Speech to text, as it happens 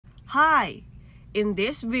Hi! In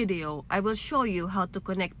this video, I will show you how to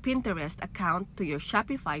connect Pinterest account to your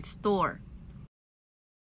Shopify store.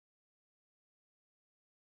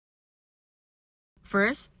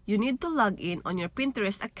 First, you need to log in on your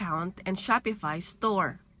Pinterest account and Shopify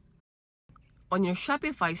store. On your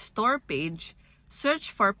Shopify store page, search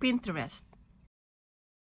for Pinterest.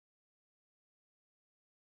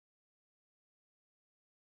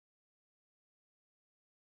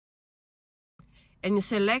 And you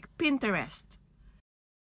select Pinterest.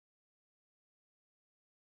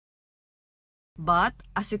 But,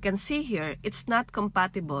 as you can see here, it's not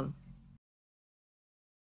compatible.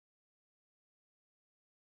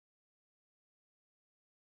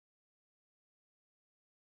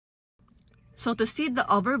 So to see the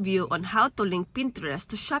overview on how to link Pinterest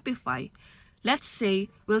to Shopify, let's say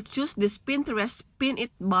we'll choose this Pinterest Pin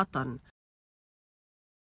It button.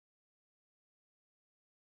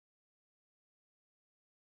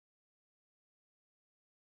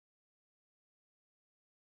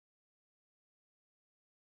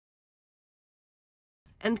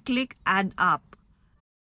 And click Add Up.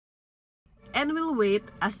 And we'll wait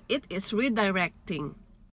as it is redirecting.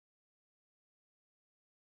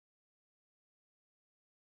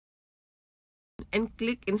 And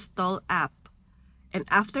click Install App. And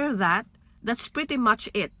after that, that's pretty much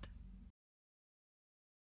it.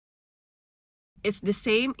 It's the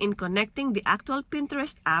same in connecting the actual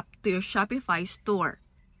Pinterest app to your Shopify store.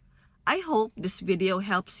 I hope this video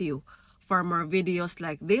helps you. For more videos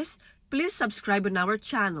like this, please subscribe on our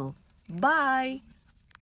channel. Bye!